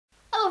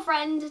Hello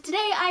friend!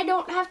 Today I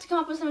don't have to come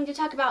up with something to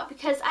talk about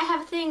because I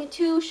have a thing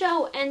to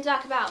show and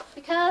talk about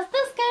because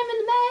this came in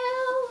the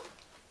mail!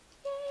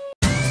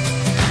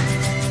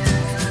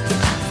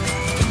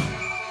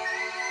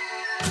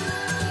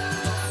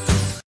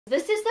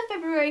 This is the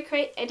February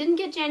crate. I didn't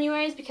get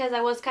January's because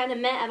I was kind of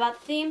meh about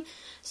the theme.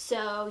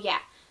 So yeah,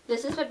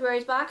 this is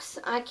February's box.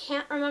 I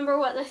can't remember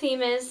what the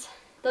theme is.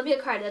 There'll be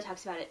a card that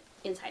talks about it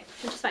inside,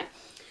 which is fine.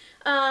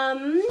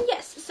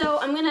 Yes, so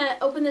I'm gonna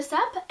open this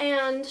up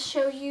and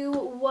show you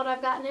what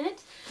I've gotten in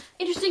it.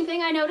 Interesting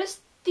thing I noticed,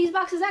 these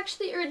boxes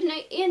actually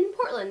originate in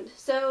Portland,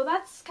 so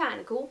that's kind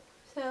of cool.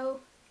 So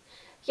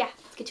yeah,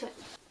 let's get to it.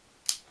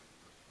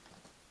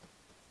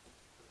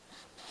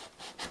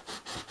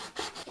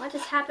 What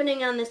is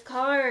happening on this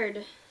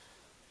card?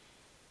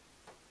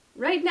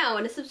 Right now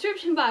in a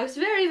subscription box,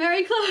 very,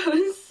 very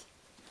close.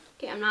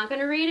 Okay, I'm not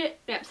gonna read it.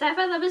 Yep,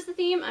 Sci-Fi Love is the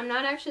theme. I'm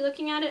not actually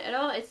looking at it at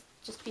all. It's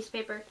just a piece of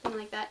paper, something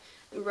like that.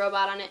 A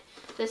robot on it.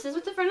 This is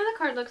what the front of the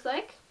card looks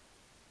like.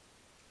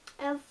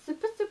 And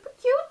super, super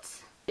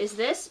cute. Is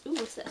this? Ooh,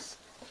 what's this?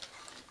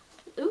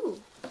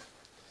 Ooh.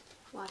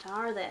 What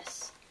are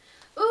this?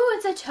 Ooh,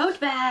 it's a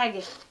tote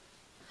bag.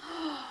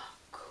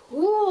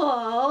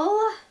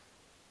 Cool.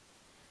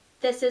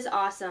 This is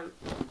awesome.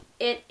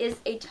 It is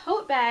a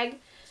tote bag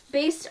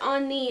based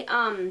on the,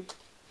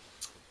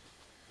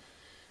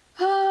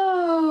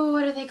 oh,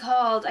 what are they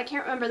called? I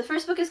can't remember. The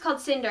first book is called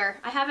Cinder.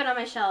 I have it on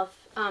my shelf.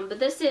 But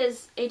this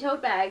is a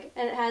tote bag,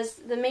 and it has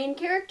the main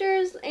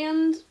characters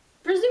and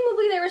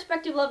presumably their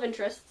respective love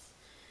interests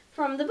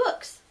from the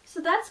books.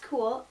 So that's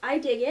cool. I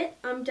dig it.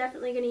 I'm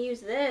definitely going to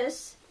use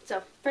this.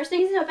 So, first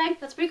thing is a tote bag.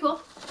 That's pretty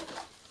cool.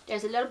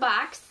 There's a little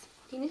box.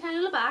 Teeny tiny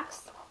little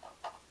box.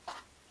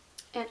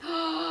 And,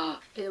 oh,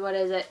 what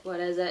is it? What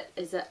is it?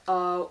 Is it,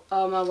 oh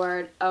my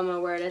word. Oh my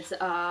word. It's,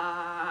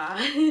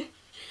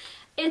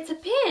 it's a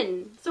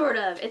pin, sort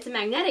of. It's a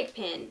magnetic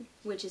pin,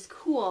 which is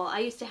cool. I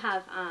used to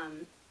have,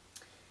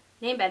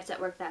 name badges that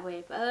work that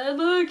way, but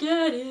look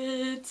at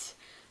it.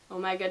 Oh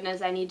my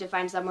goodness, I need to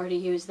find somewhere to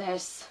use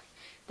this.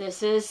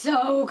 This is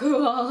so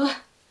cool.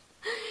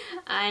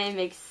 I'm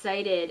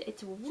excited.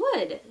 It's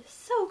wood.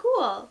 So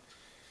cool.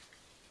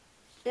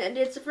 And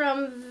it's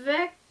from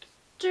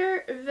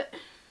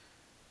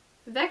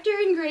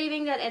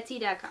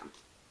vectorengraving.etsy.com.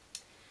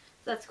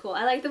 That's cool.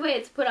 I like the way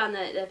it's put on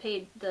the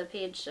page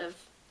of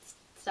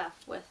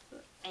stuff with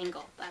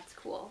angle. That's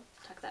cool.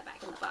 Tuck that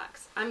back in the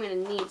box. I'm gonna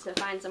need to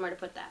find somewhere to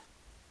put that.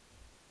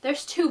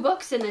 There's 2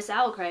 books in this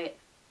OwlCrate.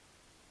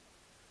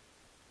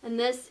 And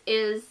this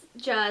is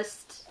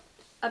just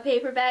a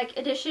paperback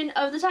edition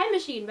of The Time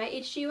Machine by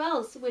H.G.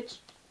 Wells, which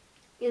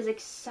is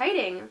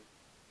exciting.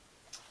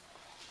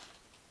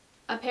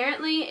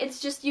 Apparently, it's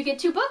just you get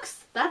 2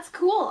 books. That's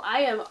cool.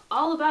 I am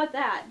all about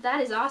that. That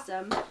is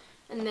awesome.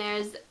 And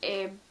there's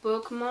a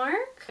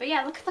bookmark. But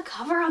yeah, look at the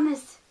cover on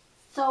this.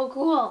 So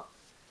cool.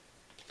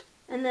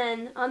 And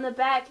then on the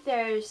back,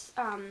 there's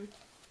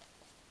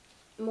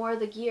more of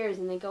the gears,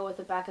 and they go with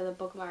the back of the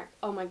bookmark.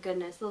 Oh my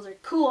goodness, those are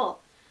cool.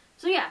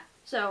 So yeah,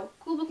 so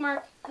cool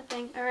bookmark, that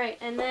thing. Alright,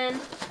 and then I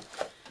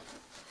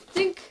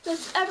think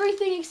that's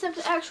everything except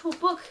the actual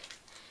book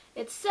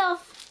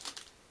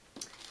itself.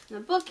 And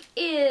the book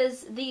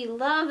is The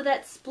Love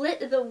That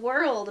Split the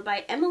World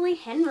by Emily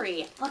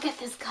Henry. Look at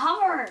this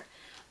cover.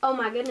 Oh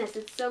my goodness,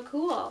 it's so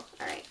cool.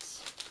 Alright,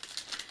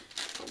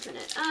 open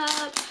it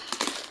up.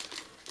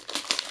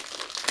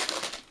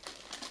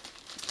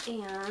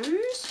 And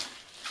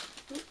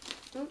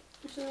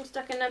there's something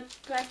stuck in the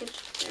package.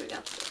 There we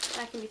go.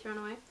 That can be thrown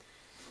away.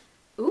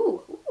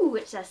 Ooh,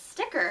 it's a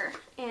sticker.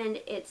 And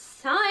it's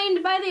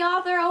signed by the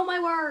author. Oh my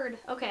word.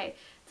 Okay. It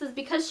says,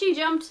 because she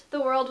jumped,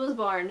 the world was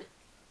born.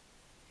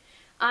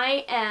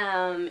 I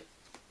am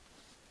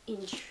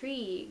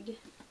intrigued.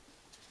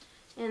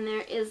 And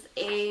there is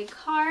a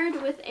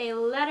card with a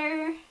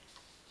letter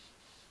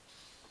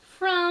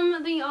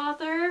from the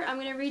author. I'm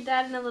going to read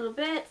that in a little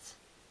bit.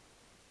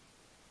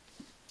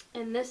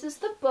 And this is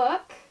the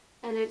book.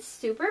 And it's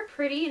super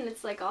pretty, and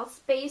it's like all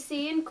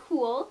spacey and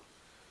cool.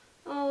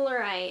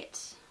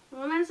 Alright.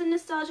 Romance and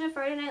nostalgia,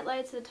 Friday Night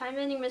Lights, the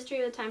time-ending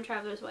mystery of the time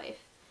traveler's wife.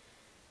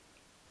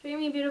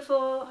 Dreamy,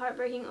 beautiful,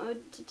 heartbreaking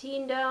ode to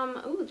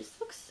teendom. Ooh, it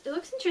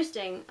looks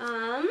interesting.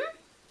 I'm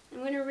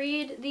going to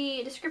read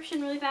the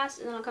description really fast,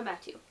 and then I'll come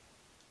back to you.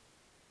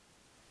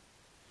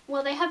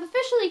 Well, they have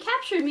officially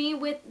captured me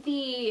with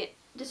the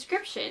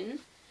description.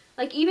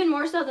 Like, even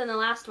more so than the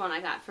last one I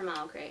got from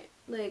OwlCrate.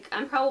 Like,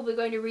 I'm probably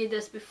going to read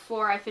this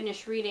before I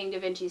finish reading Da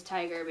Vinci's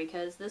Tiger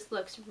because this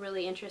looks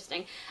really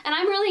interesting. And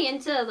I'm really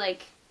into,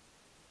 like,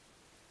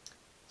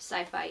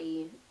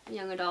 sci-fi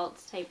young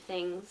adult type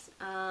things.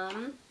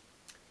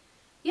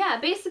 Yeah,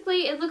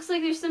 basically it looks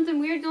like there's something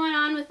weird going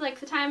on with, like,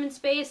 the time and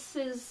space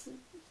is,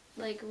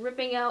 like,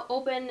 ripping out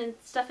open and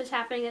stuff is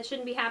happening that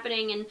shouldn't be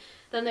happening, and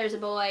then there's a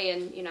boy,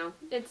 and, you know,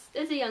 it's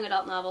a young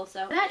adult novel,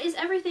 so that is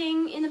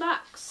everything in the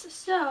box.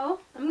 So,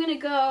 I'm gonna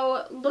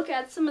go look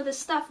at some of this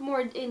stuff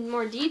in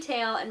more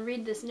detail and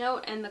read this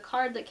note and the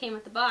card that came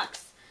with the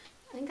box.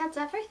 I think that's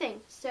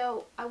everything,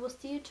 so I will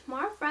see you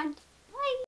tomorrow, friend.